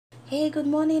Hey, good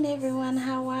morning, everyone.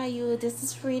 How are you? This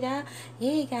is Frida.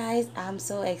 Hey, guys, I'm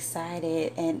so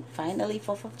excited, and finally,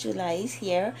 4th of July is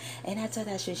here, and I thought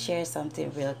I should share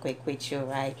something real quick with you,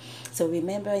 right? So,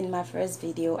 remember in my first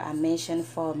video, I mentioned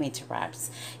 4 meat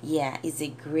wraps. Yeah, it's a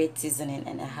great seasoning,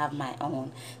 and I have my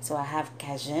own. So, I have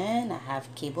Cajun, I have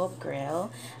kebab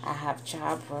grill, I have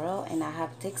charbroil, and I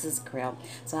have Texas grill.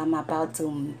 So, I'm about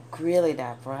to grill it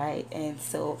up, right? And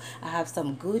so, I have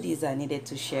some goodies I needed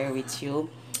to share with you.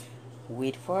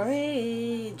 Wait for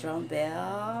it, drum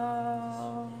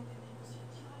bell.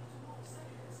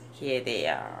 Here they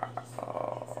are.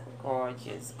 Oh,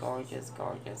 gorgeous, gorgeous,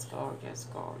 gorgeous, gorgeous,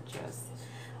 gorgeous.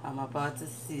 I'm about to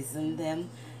season them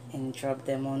and drop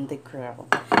them on the grill.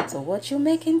 So what you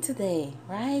making today,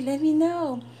 right? Let me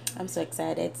know. I'm so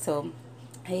excited. So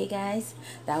hey guys,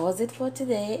 that was it for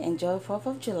today. Enjoy 4th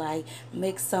of July.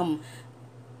 Make some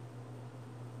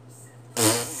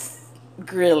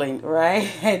grilling,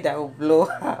 right? That will blow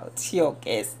out your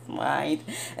guest mind,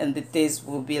 and the taste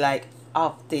will be like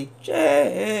off the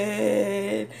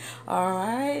chain. All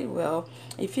right, well,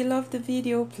 if you love the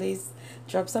video, please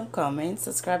drop some comments,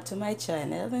 subscribe to my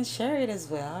channel, and share it as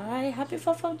well. All right, happy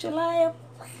 4th of July.